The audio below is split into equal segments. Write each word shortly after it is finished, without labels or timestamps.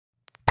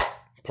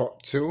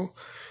part 2,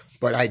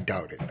 but I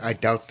doubt it. I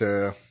doubt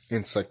the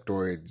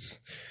insectoids.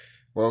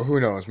 Well, who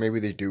knows? Maybe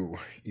they do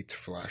eat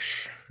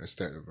flesh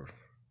instead of,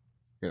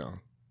 you know,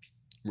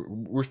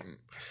 we're,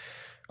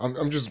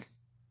 I'm just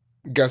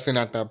guessing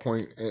at that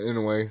point in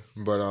a way,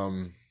 but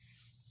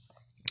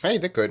hey,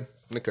 they could.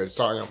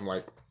 Sorry, I'm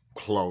like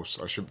close.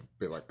 I should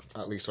be like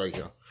at least right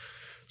here.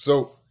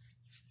 So,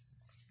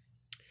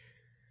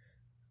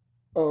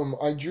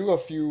 I drew a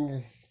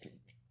few.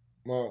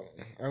 Well,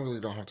 I really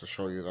don't have to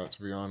show you that,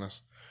 to be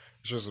honest.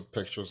 It's just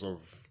pictures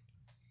of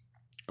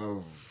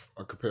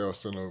a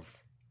comparison of.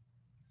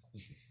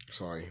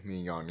 Sorry,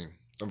 me yawning.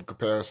 Of a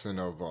comparison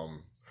of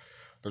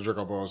the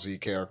Dragon Ball Z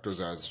characters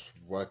as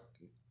what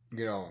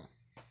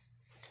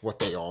what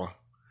they are,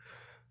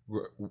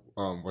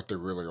 what they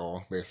really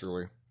are,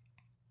 basically.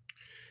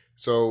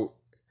 So,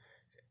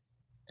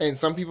 and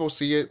some people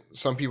see it,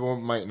 some people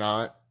might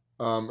not.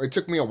 It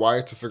took me a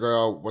while to figure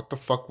out what the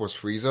fuck was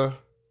Frieza,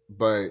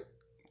 but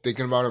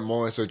thinking about it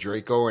more as a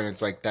Draco, and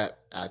it's like that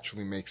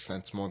actually makes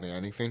sense more than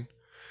anything,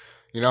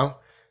 you know?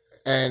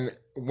 And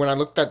when I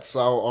looked at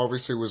Cell,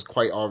 obviously it was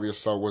quite obvious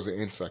Cell was an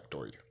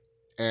insectoid.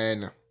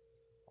 And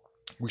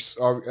we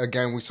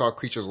saw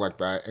creatures like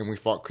that, and we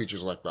fought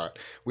creatures like that.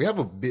 We have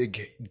a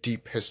big,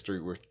 deep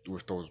history with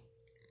those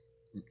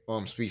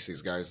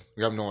species, guys.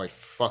 We have no like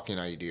fucking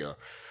idea.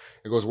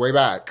 It goes way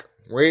back,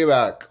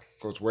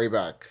 goes way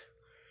back,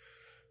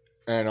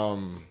 and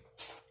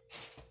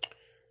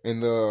in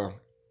the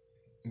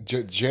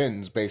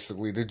Jinns,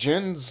 basically the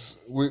Jinns,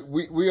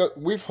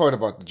 we've heard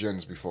about the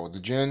Jinns before. The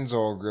Jinns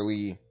are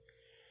really.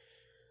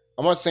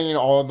 I'm not saying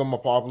all of them are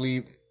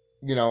probably,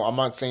 I'm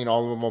not saying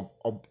all of them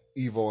are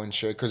evil and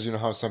shit, because you know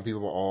how some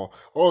people are all,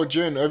 oh,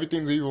 Jinn,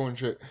 everything's evil and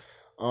shit.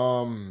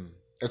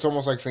 It's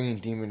almost like saying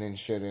demon and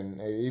shit,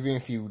 and even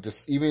if you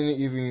just,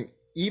 even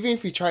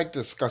if you try to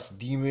discuss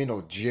demon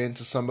or Jinn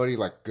to somebody,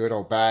 like good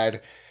or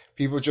bad,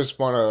 people just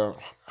want to,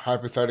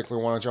 hypothetically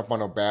want to jump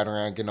on a bad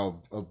rank,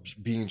 of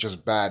being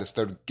just bad,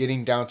 instead of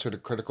getting down to the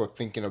critical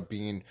thinking of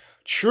being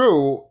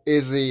true.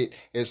 Is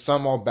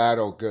some are bad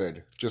or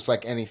good, just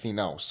like anything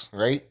else,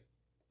 right?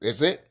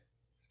 Is it?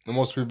 And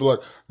most people are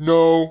like,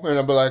 no. And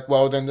I'll be like,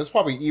 well, then there's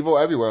probably evil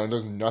everywhere and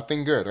there's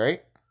nothing good,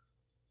 right?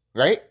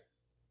 Right?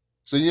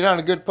 So you're not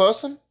a good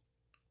person?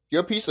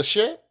 You're a piece of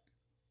shit?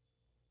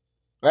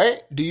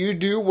 Right? Do you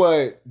do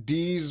what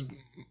these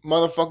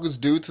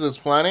motherfuckers do to this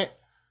planet?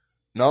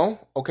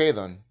 No? Okay,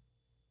 then.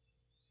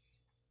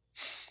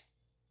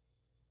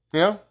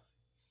 Yeah?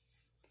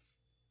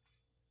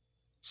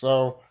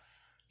 So,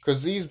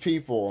 because these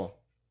people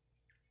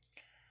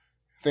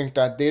think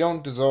that they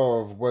don't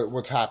deserve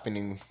what's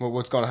happening,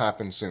 what's going to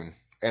happen soon.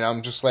 And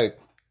I'm just like,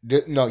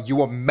 no, you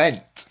were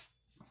meant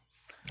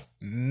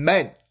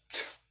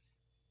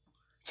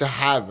to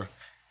have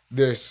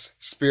this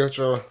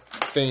spiritual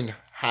thing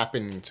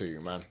happening to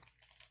you, man.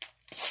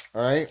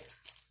 Alright?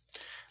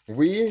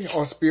 We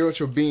are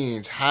spiritual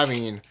beings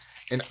having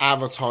an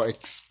avatar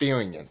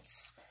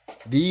experience.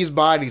 These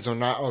bodies are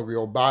not our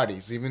real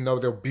bodies, even though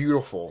they're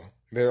beautiful.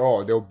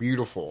 They're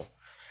beautiful.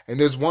 And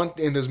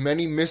there's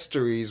many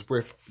mysteries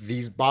with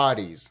these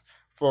bodies.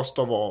 First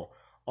of all,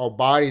 our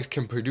bodies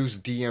can produce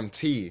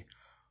DMT.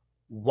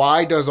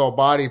 Why does our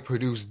body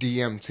produce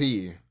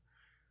DMT?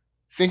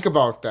 Think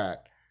about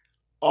that.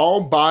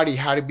 Our body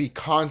had to be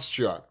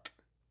construct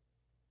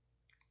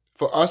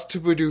for us to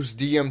produce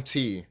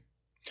DMT,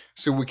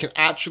 so we can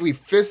actually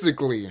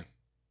physically,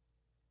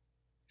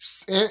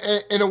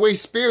 in a way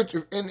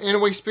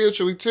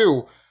spiritually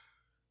too,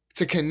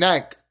 to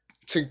connect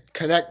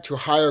to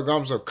higher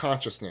realms of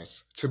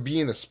consciousness, to be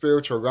in the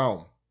spiritual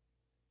realm.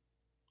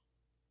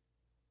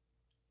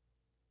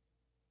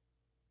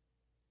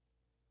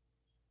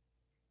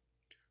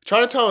 Try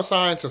to tell a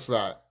scientist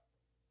that.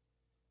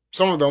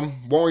 Some of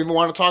them won't even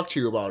want to talk to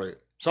you about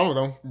it. Some of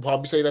them will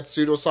probably say that's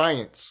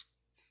pseudoscience.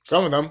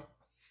 Some of them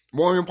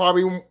won't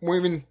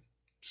even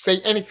say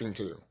anything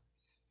to you.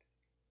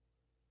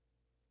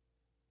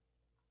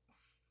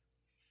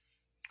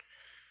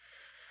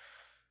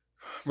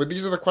 But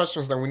these are the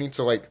questions that we need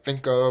to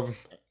think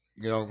of,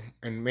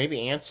 and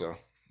maybe answer.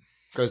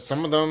 Because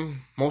some of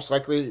them, most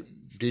likely,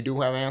 they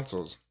do have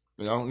answers.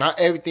 Not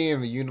everything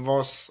in the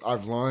universe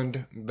I've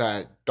learned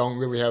that don't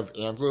really have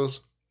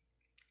answers.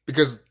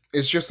 Because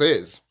it just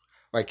is.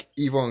 Like,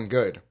 evil and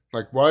good.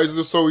 Like, why is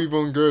this so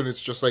evil and good?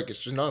 It's just it's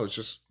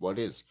just what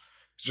is.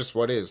 It's just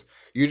what is.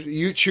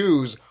 You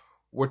choose,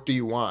 what do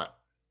you want?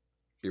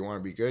 Do you want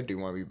to be good? Do you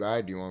want to be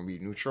bad? Do you want to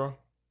be neutral?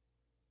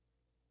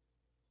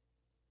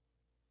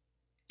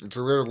 It's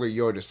literally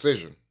your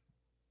decision.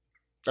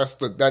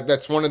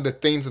 That's one of the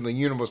things in the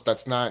universe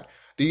that's not.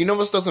 The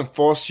universe doesn't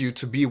force you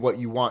to be what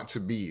you want to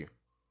be.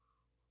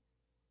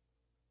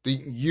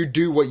 You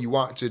do what you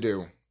want to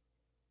do.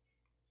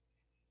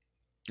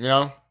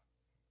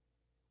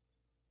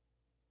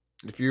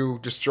 If you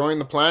destroying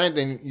the planet,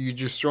 then you're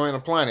destroying the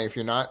planet. If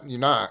you're not, you're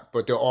not.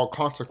 But there are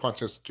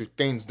consequences to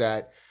things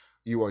that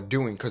you are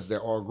doing, because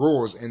there are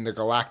rules in the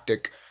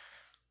galactic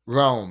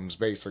realms,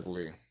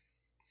 basically.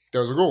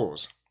 There's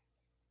rules.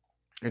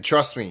 And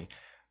trust me,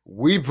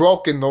 we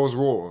broken those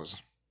rules.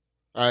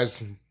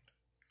 As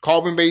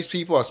carbon-based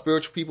people, as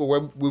spiritual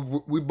people,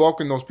 we've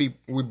broken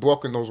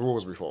those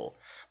rules before,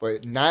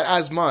 but not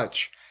as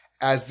much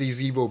as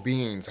these evil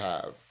beings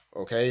have.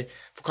 Okay,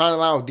 for crying out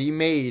loud, they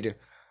made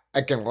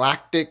a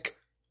galactic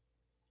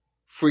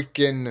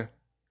freaking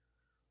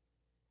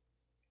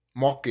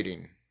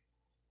marketing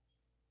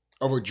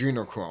of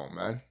adrenochrome,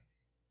 man.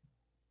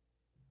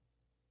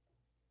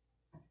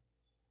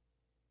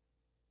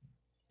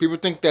 People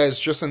think that it's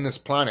just in this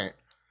planet.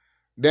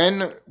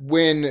 Then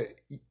when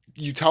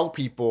you tell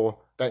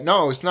people that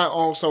no, it's not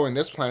also in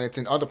this planet, it's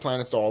in other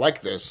planets that are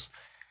like this,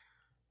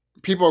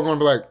 people are going to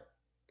be like,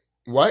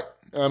 what?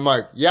 And I'm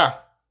like, yeah,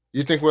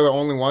 you think we're the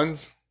only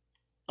ones?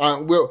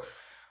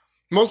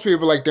 Most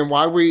people are like, then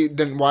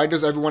why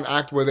does everyone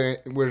act we're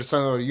the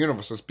center of the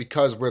universe? It's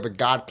because we're the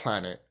God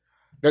planet.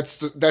 That's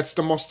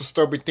the most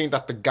disturbing thing,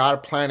 that the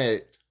God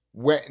planet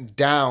went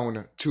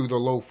down to the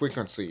low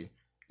frequency.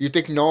 You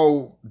think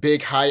no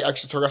big, high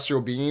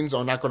extraterrestrial beings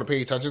are not going to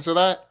pay attention to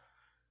that?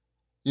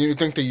 You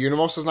think the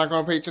universe is not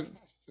going to pay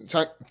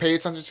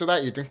attention to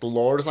that? You think the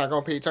Lord is not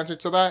going to pay attention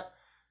to that?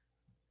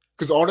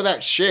 Because all of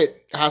that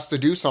shit has to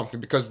do something,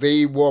 because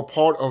they were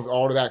part of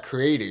all of that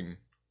creating.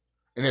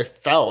 And it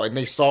fell, and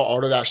they saw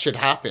all of that shit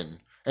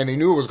happen. And they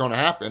knew it was going to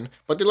happen,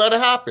 but they let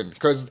it happen.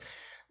 Because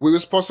we were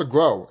supposed to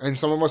grow, and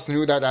some of us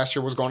knew that that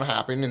shit was going to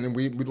happen, and then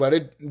we let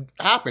it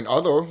happen.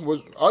 Other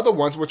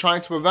ones were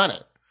trying to prevent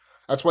it.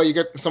 That's why you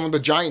get some of the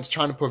giants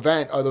trying to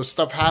prevent other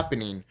stuff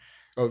happening,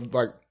 of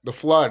like the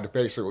flood,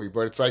 basically.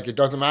 But it's like, it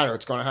doesn't matter.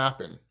 It's going to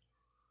happen.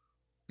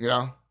 You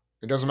know?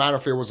 It doesn't matter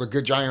if it was a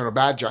good giant or a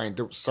bad giant.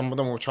 Some of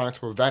them were trying to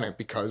prevent it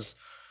because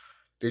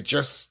they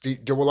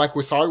were like,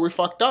 we're sorry we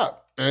fucked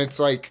up. And it's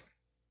like,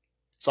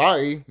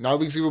 sorry, now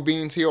these evil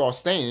beings here are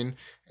staying.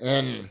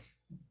 And,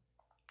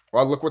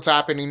 well, look what's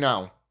happening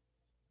now.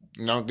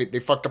 You know, they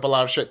fucked up a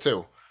lot of shit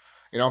too.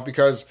 You know,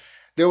 because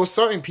there were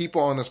certain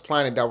people on this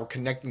planet that were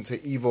connecting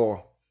to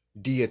evil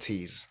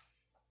deities.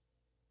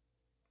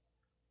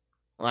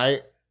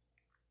 Right?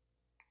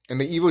 And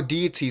the evil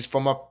deities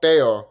from up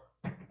there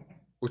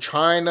were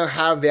trying to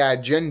have their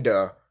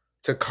agenda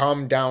to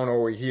come down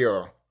over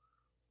here.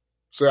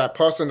 So that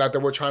person that they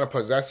were trying to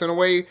possess in a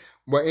way,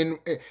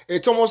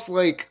 it's almost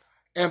like,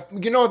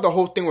 you know, the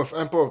whole thing with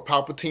Emperor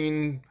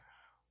Palpatine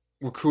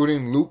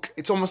recruiting Luke?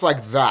 It's almost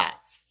like that,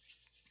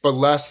 but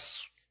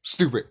less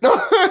stupid.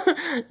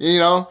 You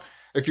know?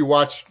 If you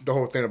watch the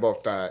whole thing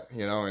about that,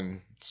 you know,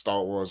 in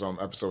Star Wars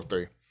episode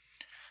 3.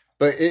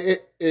 But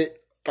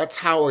that's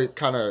how it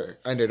kind of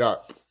ended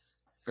up,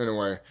 in a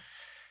way.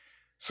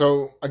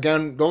 So,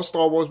 again, those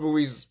Star Wars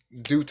movies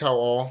do tell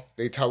all.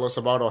 They tell us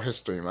about our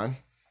history, man.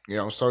 You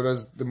know, so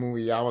does the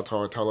movie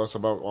Avatar tell us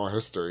about our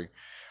history.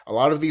 A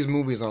lot of these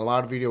movies and a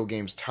lot of video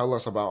games tell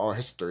us about our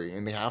history,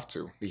 and they have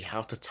to. They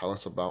have to tell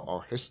us about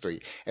our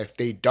history. If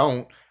they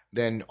don't,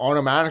 then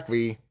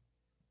automatically,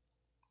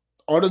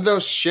 all of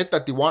those shit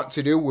that they want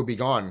to do will be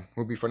gone.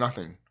 Will be for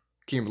nothing.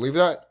 Can you believe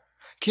that?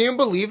 Can you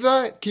believe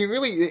that? Can you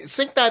really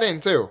sink that in,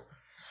 too?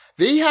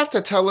 They have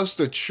to tell us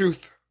the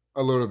truth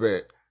a little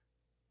bit.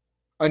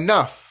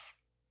 Enough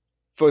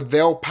for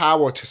their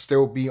power to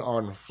still be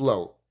on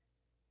float.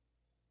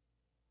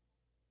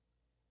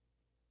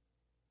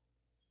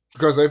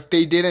 Because if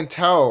they didn't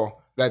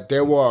tell that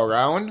they were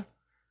around,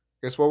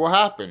 guess what will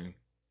happen?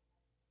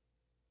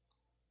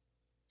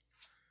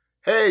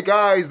 Hey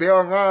guys, they're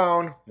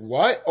around.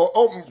 What?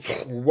 Oh,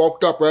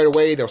 woke up right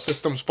away, their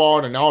systems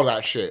failed and all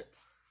that shit.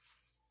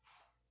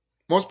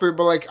 Most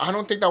people are like, I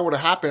don't think that would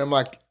have happened. I'm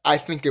like, I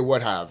think it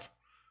would have.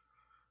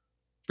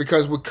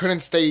 Because we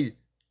couldn't stay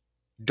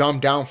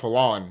dumbed down for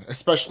long,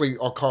 especially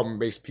our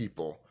carbon-based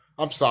people.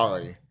 I'm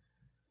sorry.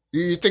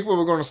 You think we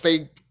were going to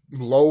stay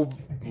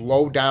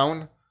low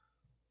down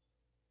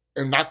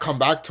and not come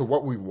back to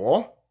what we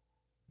were?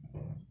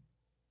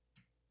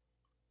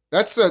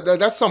 That's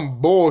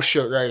some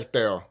bullshit right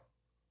there.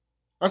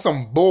 That's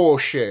some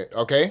bullshit,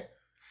 okay?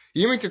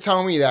 You mean to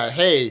tell me that,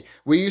 hey,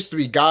 we used to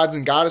be gods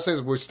and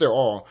goddesses, we still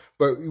are,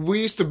 but we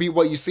used to be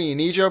what you see in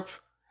Egypt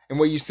and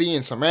what you see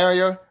in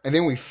Samaria, and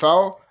then we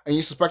fell, and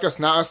you suspect us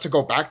not to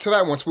go back to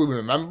that once we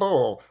remember,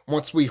 or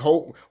once we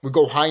hope we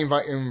go high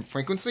in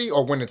frequency,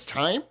 or when it's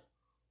time?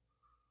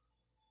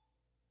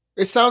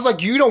 It sounds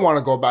like you don't want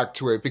to go back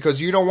to it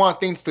because you don't want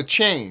things to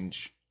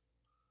change.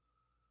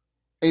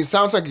 And it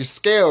sounds like you're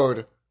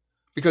scared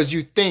because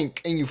you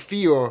think and you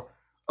fear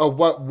of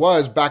what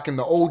was back in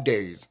the old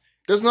days.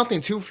 There's nothing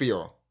to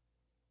fear.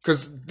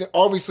 Because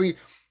obviously,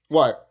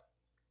 what?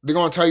 They're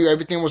going to tell you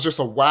everything was just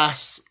a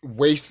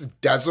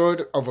waste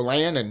desert of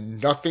land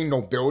and nothing,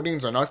 no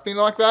buildings or nothing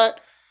like that.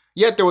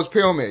 Yet there was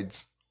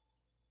pyramids.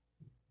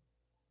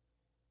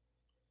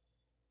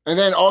 And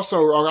then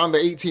also around the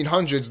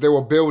 1800s, there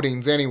were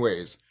buildings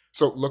anyways.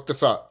 So look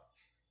this up.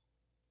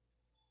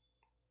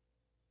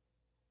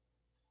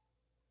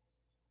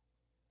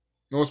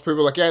 Most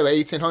people are like, yeah, the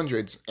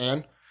 1800s.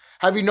 And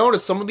have you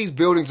noticed some of these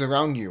buildings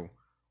around you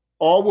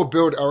all were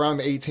built around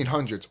the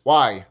 1800s?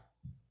 Why?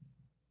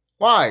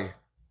 Why?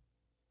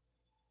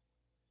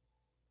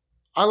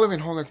 I live in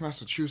Holyoke,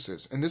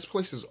 Massachusetts, and this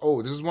place is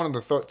old. This is one of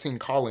the 13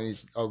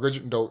 colonies,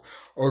 original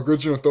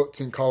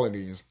 13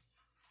 colonies.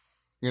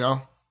 You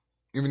know,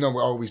 even though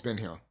we've always been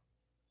here.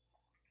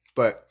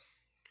 But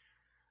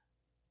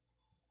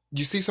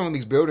you see some of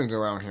these buildings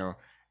around here,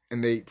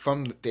 and they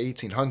from the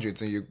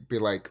 1800s, and you'd be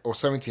like, or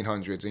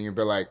 1700s, and you'd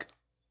be like,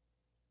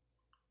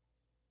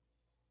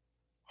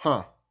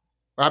 huh,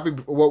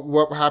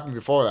 what happened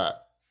before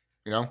that?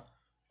 You know?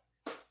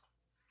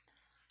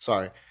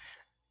 Sorry.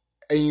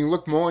 And you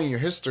look more in your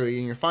history,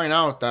 and you find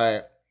out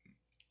that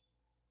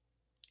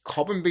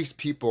carbon-based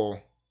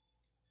people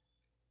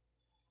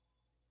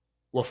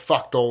were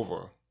fucked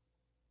over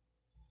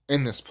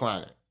in this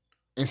planet.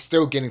 And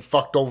still getting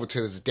fucked over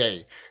to this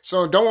day.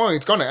 So don't worry,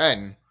 it's gonna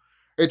end.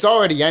 It's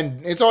already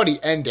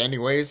end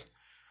anyways.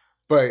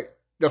 But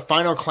the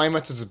final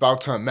climax is about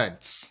to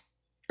immense.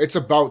 It's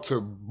about to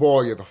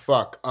bore you the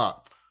fuck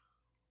up.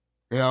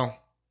 You know?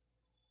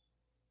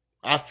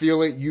 I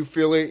feel it, you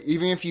feel it.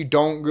 Even if you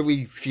don't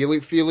really feel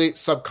it,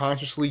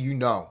 subconsciously you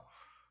know.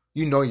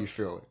 You know you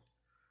feel it.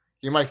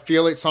 You might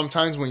feel it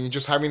sometimes when you're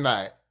just having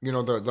that, you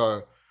know,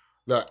 the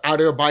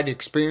out of body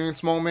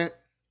experience moment.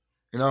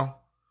 You know?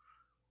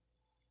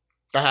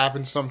 That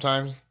happens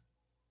sometimes.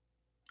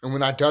 And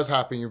when that does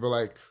happen, you'll be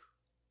like,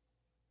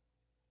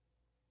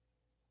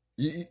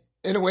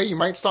 in a way, you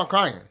might start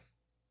crying.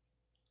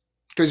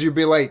 Because you'll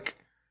be like,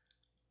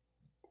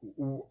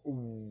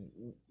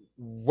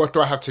 what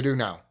do I have to do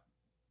now?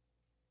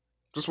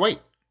 Just wait.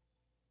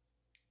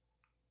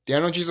 The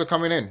energies are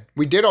coming in.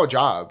 We did our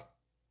job.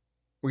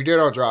 I'm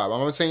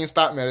not saying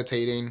stop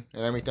meditating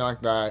and everything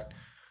like that.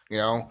 You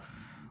know,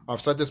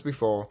 I've said this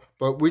before.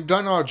 But we've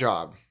done our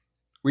job.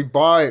 We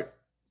bought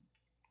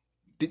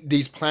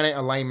these planet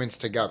alignments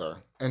together,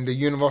 and the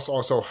universe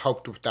also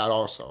helped with that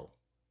also.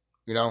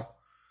 You know,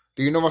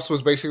 the universe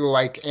was basically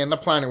like, and the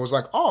planet was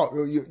like,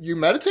 oh, you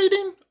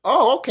meditating?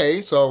 Oh,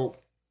 okay. So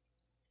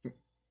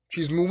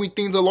she's moving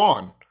things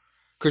along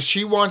because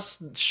she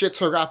wants shit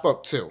to wrap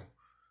up too.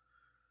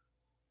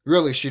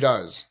 Really, she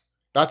does.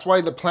 That's why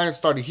the planet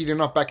started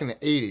heating up back in the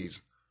 80s.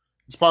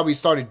 It's probably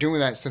started doing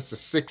that since the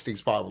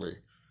 60s probably.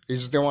 They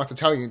just didn't want to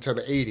tell you until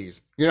the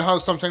 80s. You know how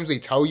sometimes they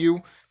tell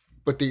you,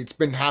 but it's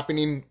been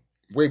happening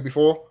way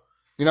before,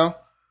 you know?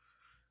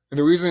 And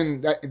the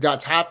reason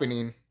that's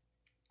happening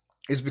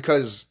is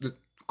because the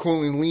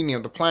kundalini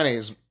of the planet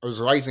is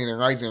rising and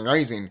rising and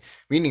rising,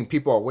 meaning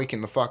people are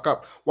waking the fuck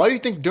up. Why do you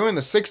think during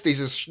the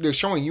 60s they're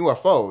showing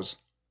UFOs?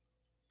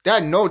 They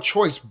had no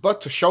choice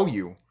but to show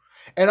you.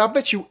 And I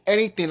bet you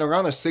anything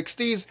around the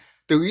 60s,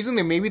 the reason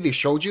they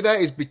showed you that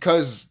is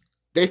because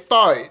they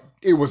thought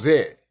it was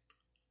it.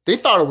 They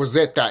thought it was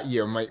it that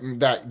year,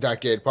 that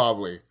decade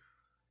probably.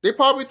 They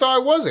probably thought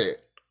it was it.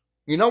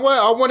 You know what?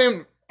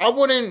 I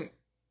wouldn't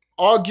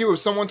argue if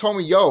someone told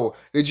me, yo,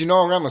 did you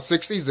know around the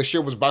 60s the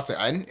shit was about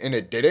to end and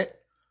it didn't?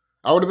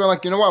 I would have been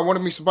like, you know what? I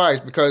wouldn't be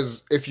surprised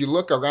because if you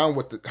look around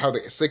with how the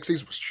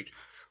 60s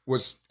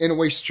was in a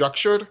way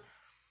structured,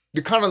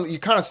 you kind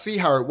of see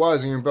how it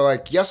was, and you'd be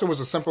like, yes, it was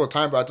a simpler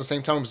time, but at the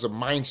same time, it was a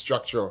mind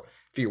structure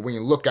for you when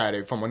you look at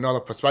it from another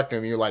perspective.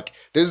 And you're like,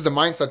 this is the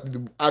mindset that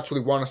you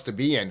actually want us to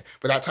be in.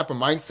 But that type of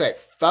mindset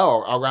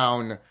fell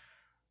around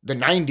the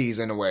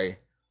 90s in a way.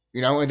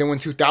 You know, and then when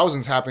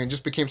 2000s happened, it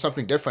just became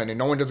something different, and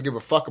no one doesn't give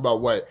a fuck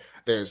about what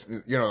there's,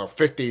 you know,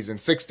 50s and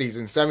 60s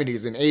and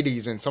 70s and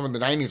 80s and some of the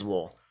 90s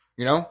were,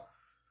 you know?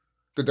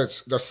 That's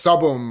the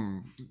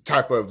suburban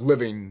type of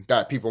living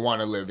that people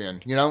want to live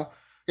in, you know?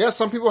 Yeah,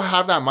 some people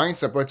have that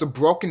mindset, but it's a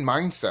broken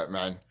mindset,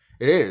 man.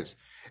 It is.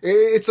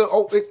 You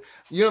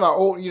know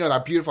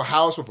that beautiful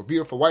house with a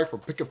beautiful wife,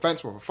 with a picket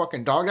fence, with a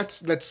fucking dog.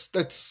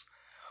 That's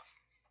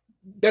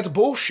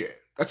bullshit.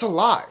 That's a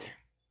lie.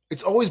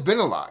 It's always been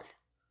a lie.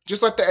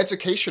 Just like the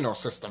educational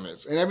system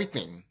is and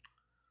everything.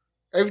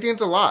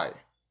 Everything's a lie.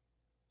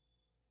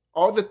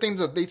 All the things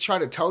that they try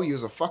to tell you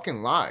is a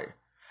fucking lie.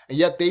 And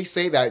yet they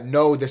say that,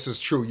 no, this is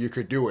true, you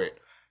could do it.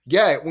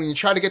 Yet, when you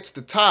try to get to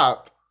the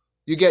top,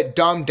 you get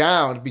dumbed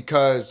down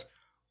because,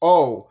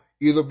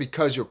 either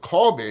because you're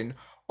carbon,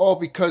 or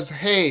because,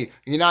 hey,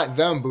 you're not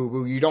them,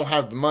 boo-boo, you don't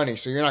have the money,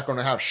 so you're not going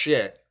to have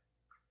shit.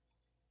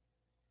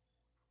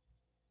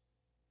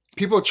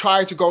 People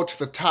try to go to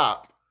the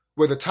top,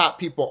 where the top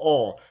people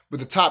are. But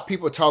the top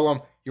people tell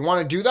them, you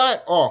want to do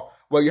that? Oh,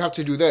 well, you have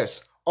to do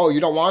this. Oh,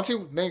 you don't want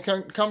to? Then you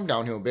can come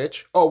downhill,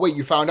 bitch. Oh, wait,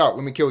 you found out.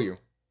 Let me kill you.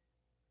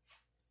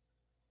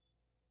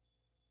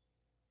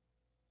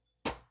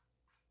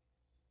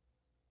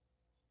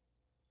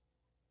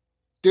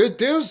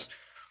 There's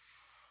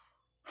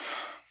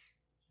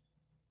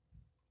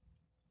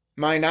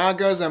my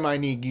Nagas and my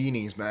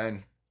Niginis,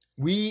 man.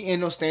 We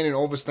understand and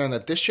understand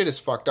that this shit is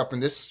fucked up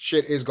and this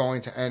shit is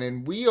going to end,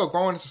 and we are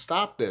going to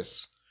stop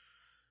this.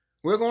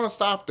 We're going to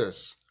stop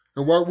this.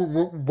 And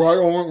why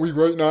aren't we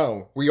right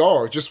now? We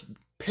are. Just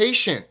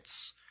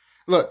patience.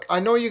 Look, I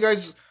know you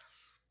guys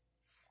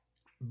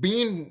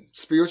being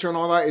spiritual and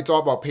all that, it's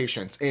all about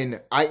patience.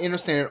 And I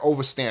understand and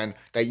understand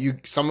that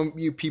some of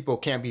you people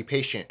can't be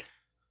patient.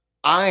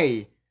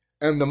 I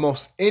am the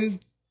most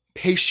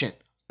impatient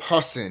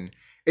person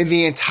in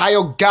the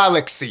entire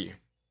galaxy.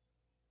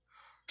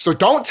 So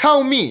don't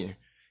tell me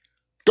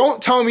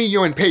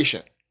you're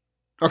impatient,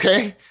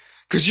 okay?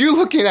 Because you're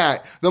looking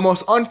at the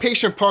most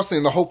impatient person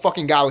in the whole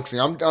fucking galaxy.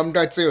 I'm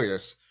dead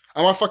serious.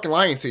 I'm not fucking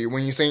lying to you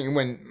when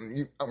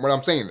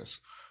I'm saying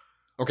this,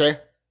 okay?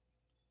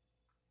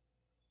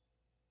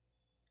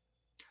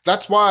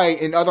 That's why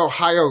in other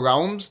higher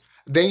realms,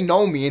 they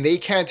know me and they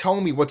can't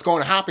tell me what's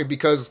going to happen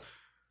because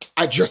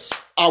I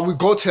would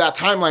go to that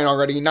timeline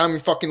already and now I'm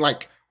fucking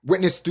like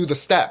witnessed through the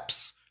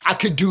steps. I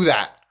could do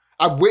that.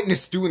 I've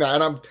witnessed doing that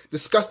and I've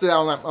discussed it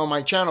on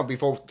my channel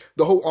before.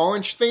 The whole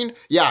orange thing,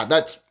 yeah,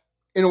 that's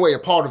in a way a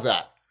part of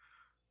that.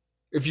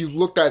 If you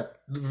looked at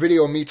the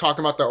video of me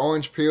talking about the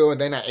orange peel and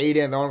then I ate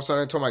it and then all of a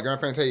sudden I told my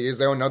grandparents, hey, is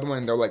there another one?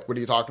 And they're like, what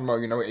are you talking about?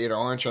 You never ate an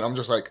orange? And I'm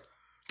just like,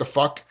 the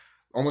fuck?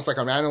 Almost like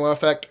a Mandela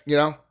effect, you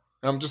know?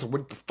 And I'm just like,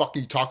 what the fuck are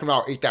you talking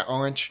about? Ate that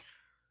orange?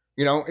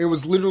 You know? It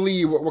was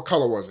literally, what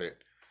color was it?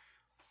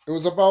 It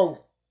was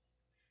about,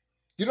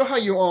 you know how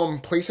your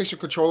PlayStation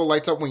controller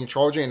lights up when you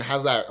charge it and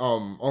has that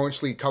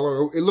orangely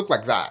color? It looked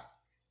like that.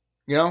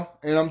 You know?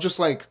 And I'm just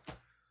like,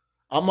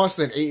 I must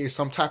have eaten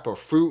some type of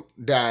fruit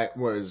that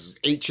was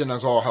ancient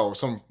as all hell.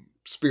 Some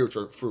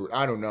spiritual fruit.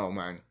 I don't know,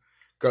 man.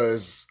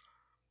 Because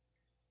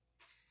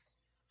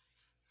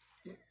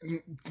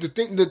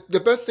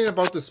the best thing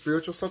about the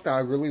spiritual stuff that I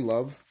really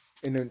love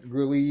and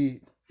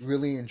really,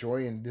 really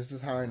enjoy, and this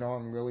is how I know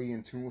I'm really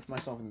in tune with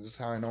myself, and this is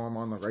how I know I'm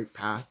on the right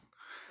path,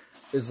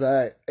 is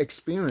that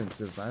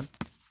experiences, man.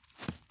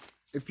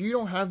 If you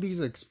don't have these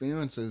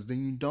experiences,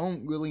 then you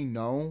don't really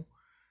know.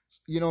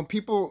 You know,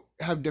 people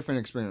have different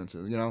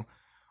experiences, you know,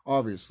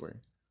 obviously.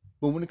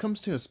 But when it comes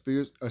to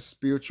a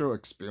spiritual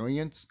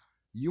experience,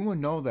 you will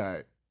know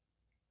that,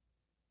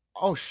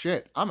 oh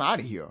shit, I'm out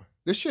of here.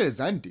 This shit is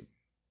ending.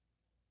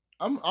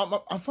 I'm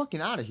fucking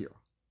out of here.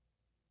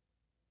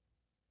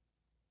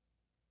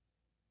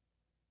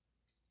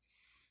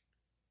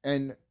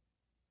 And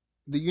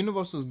the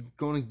universe is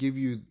going to give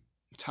you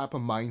type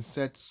of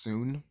mindset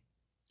soon.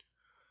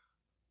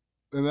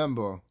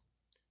 Remember,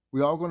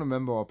 we are going to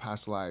remember our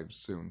past lives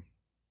soon.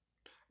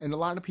 And a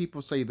lot of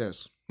people say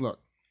this.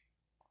 Look,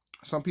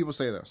 some people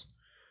say this.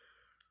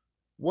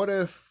 What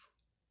if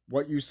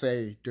what you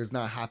say does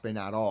not happen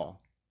at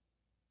all?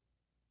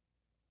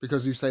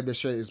 Because you say this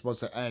shit is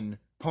supposed to end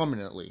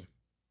permanently.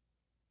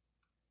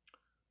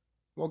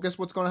 Well, guess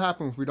what's going to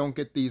happen if we don't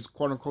get these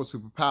quote-unquote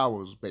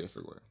superpowers,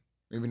 basically?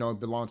 Even though it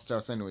belongs to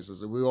us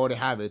anyways. We already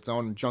have it. It's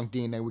on junk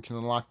DNA. We can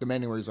unlock them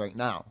anyways right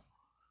now.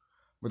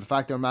 But the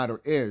fact of the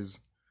matter is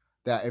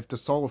that if the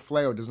solar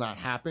flare does not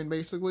happen,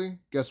 basically,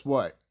 guess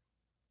what?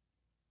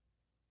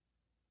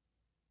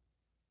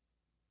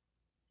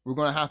 We're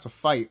going to have to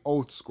fight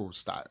old school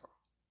style.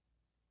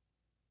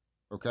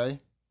 Okay?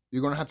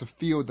 You're going to have to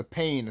feel the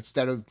pain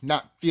instead of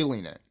not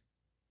feeling it.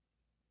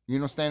 You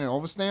understand and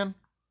overstand?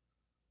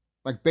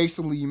 Like,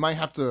 basically, you might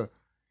have to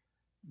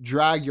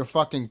drag your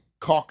fucking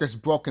carcass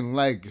broken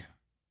leg.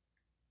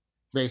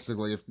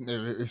 Basically,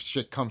 if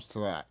shit comes to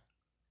that.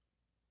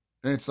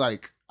 And it's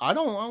like, I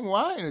don't know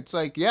why. And it's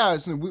like, yeah,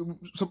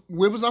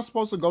 we was not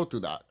supposed to go through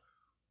that.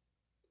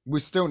 We're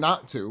still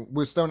not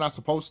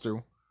supposed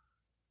to.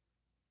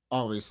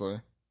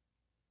 Obviously.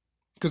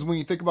 Because when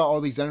you think about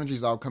all these energies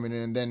that are coming in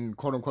and then,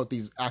 quote unquote,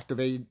 these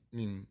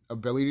activating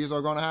abilities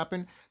are going to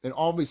happen, then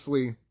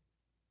obviously,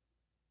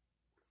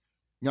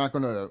 you're not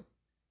going to,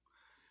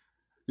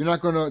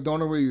 the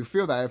only way you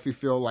feel that if you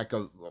feel like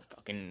a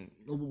fucking,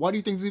 why do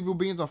you think these evil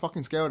beings are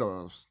fucking scared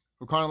of us?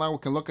 We're kind of like we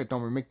can look at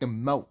them and make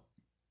them melt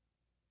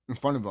in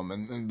front of them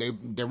and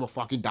they will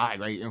fucking die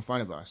right in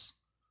front of us.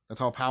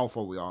 That's how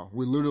powerful we are.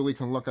 We literally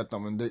can look at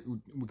them and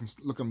we can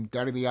look them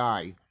dead in the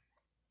eye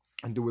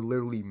and they will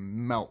literally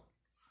melt.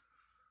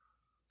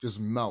 Just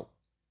melt.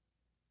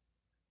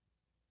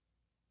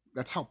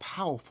 That's how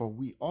powerful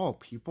we are,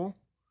 people.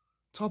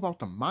 It's all about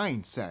the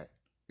mindset.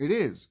 It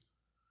is.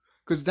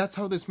 Because that's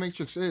how this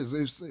matrix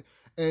is.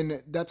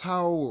 And that's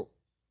how,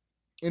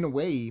 in a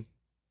way,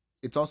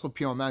 it's also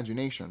pure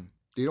imagination.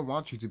 They don't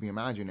want you to be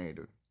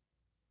imaginated.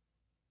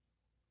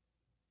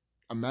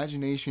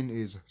 Imagination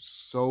is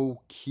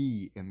so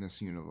key in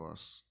this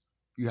universe.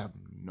 You have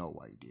no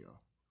idea.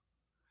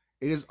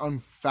 It is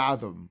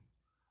unfathomed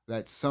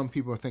that some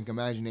people think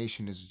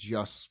imagination is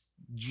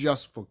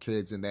just for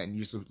kids and then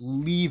you just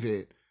leave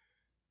it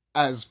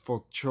as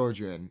for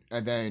children.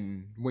 And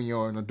then when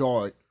you're an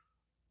adult,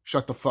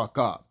 shut the fuck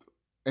up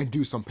and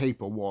do some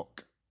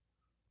paperwork.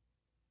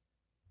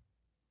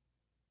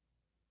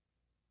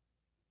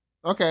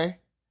 Okay.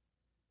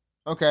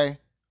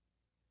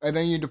 And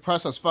then you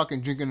depress us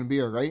fucking drinking a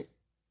beer, right?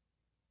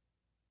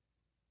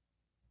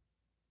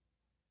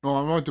 No,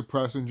 I'm not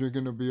depressed and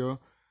drinking a beer.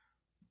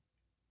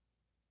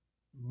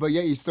 But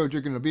yet you're still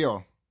drinking a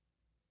beer.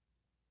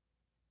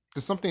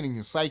 There's something in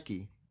your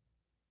psyche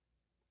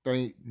that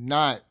you're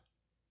not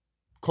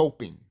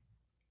coping.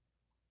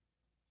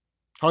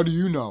 How do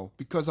you know?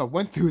 Because I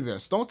went through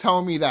this. Don't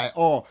tell me that,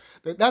 oh,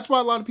 that's why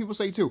a lot of people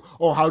say too,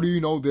 oh, how do you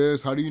know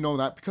this? How do you know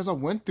that? Because I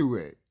went through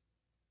it.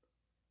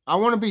 I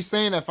want to be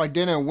saying if I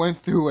didn't went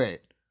through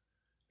it.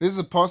 This is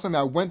a person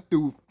that went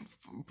through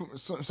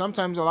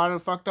sometimes a lot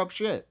of fucked up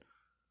shit.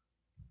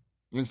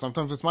 And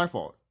sometimes it's my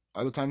fault.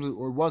 Other times it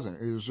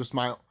wasn't. It was just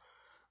my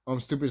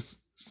stupid.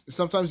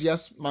 Sometimes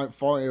yes, my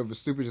fault of a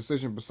stupid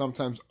decision, but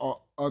sometimes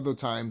other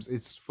times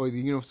it's for the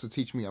universe to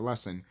teach me a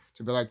lesson.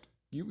 To be like,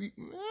 you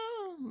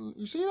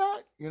see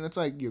that? You know, it's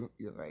like you're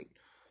right.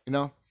 You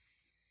know.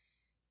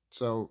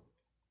 So,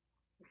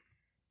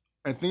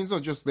 and things are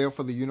just there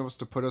for the universe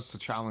to put us to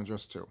challenge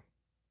us to.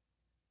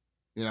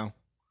 You know.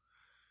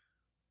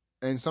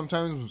 And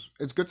sometimes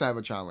it's good to have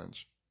a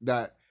challenge.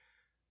 That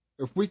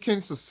if we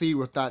can succeed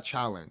with that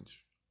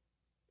challenge,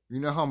 you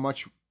know how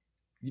much.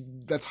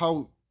 That's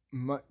how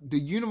much the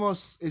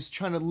universe is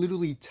trying to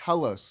literally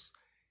tell us.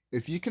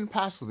 If you can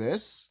pass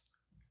this,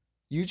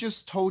 you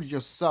just told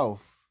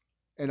yourself,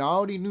 and I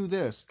already knew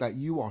this, that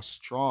you are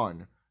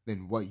stronger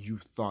than what you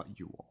thought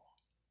you are.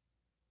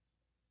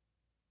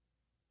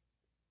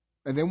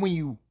 And then when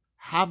you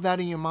have that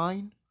in your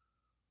mind,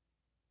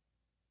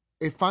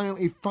 it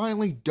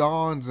finally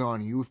dawns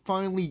on you. It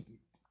finally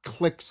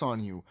clicks on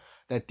you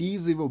that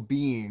these evil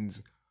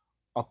beings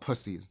are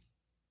pussies.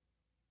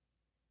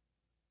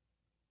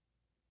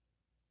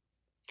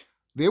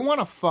 They want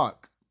to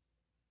fuck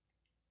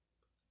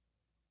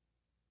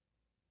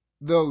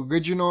the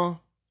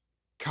original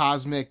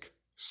cosmic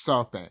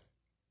serpent.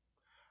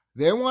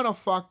 They want to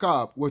fuck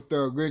up with the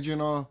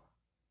original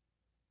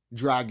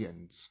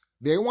dragons.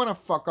 They want to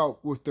fuck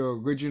up with the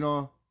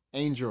original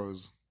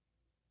angels.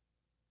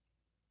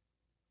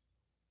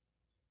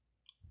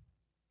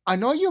 I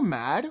know you're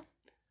mad.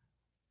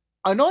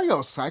 I know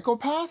you're a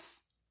psychopath.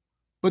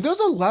 But there's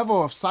a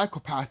level of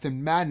psychopath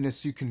and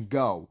madness you can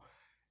go.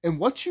 And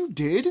what you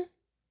did,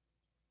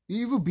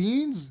 evil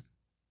beings,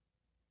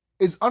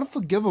 is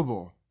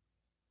unforgivable.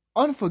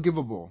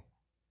 Unforgivable.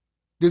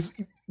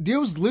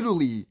 There's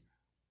literally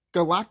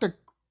galactic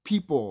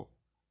people,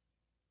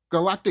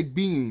 galactic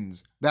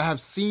beings that have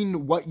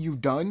seen what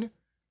you've done,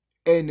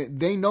 and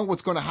they know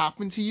what's going to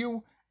happen to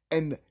you,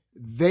 and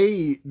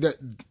they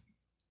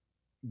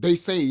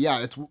say,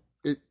 yeah,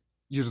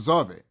 you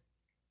deserve it.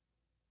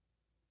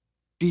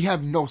 They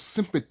have no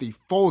sympathy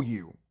for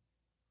you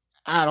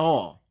at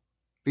all.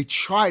 They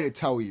try to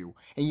tell you,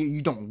 and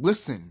you don't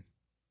listen.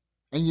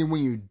 And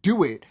when you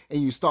do it,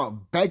 and you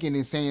start begging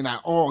and saying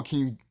that, oh, can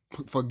you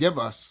forgive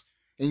us?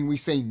 And we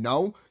say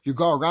no, you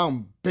go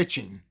around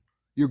bitching.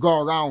 You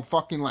go around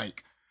fucking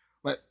like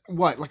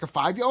what? Like a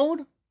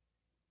 5-year-old?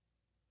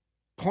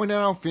 Pointing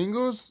out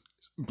fingers?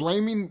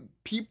 Blaming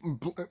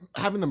people?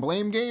 Having the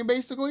blame game,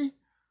 basically?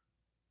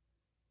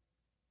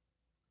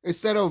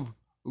 Instead of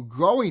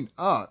growing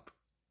up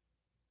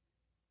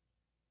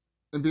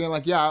and being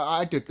like, yeah,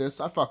 I did this.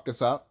 I fucked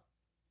this up.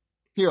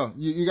 Here,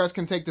 you guys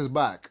can take this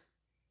back.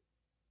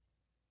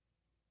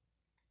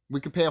 We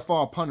could pay for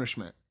our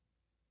punishment.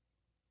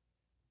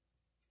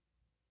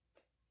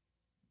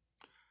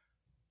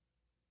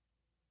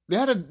 They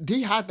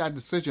had that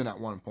decision at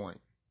one point.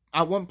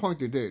 At one point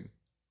they did.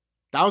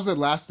 That was their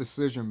last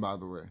decision, by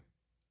the way.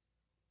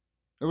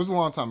 It was a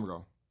long time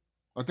ago.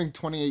 I think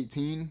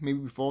 2018, maybe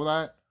before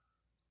that.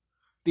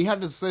 They had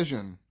a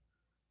decision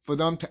for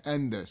them to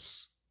end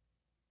this.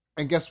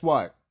 And guess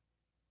what?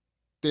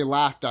 They got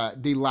laughed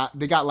at.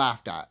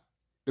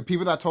 The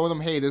people that told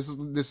them, hey, this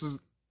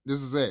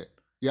is it.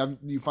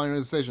 You find a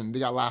decision. They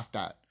got laughed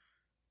at.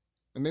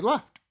 And they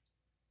left.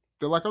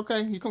 They're like,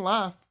 okay, you can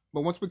laugh.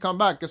 But once we come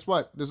back, guess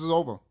what? This is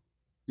over.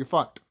 You're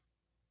fucked.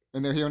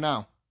 And they're here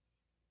now.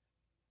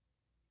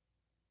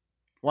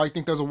 Why do you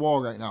think there's a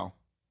war right now?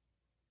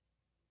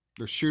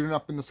 They're shooting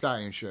up in the sky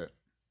and shit.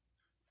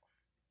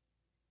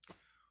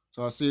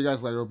 So I'll see you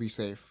guys later. Be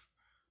safe.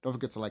 Don't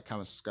forget to like,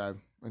 comment, subscribe,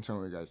 and tell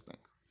me what you guys think.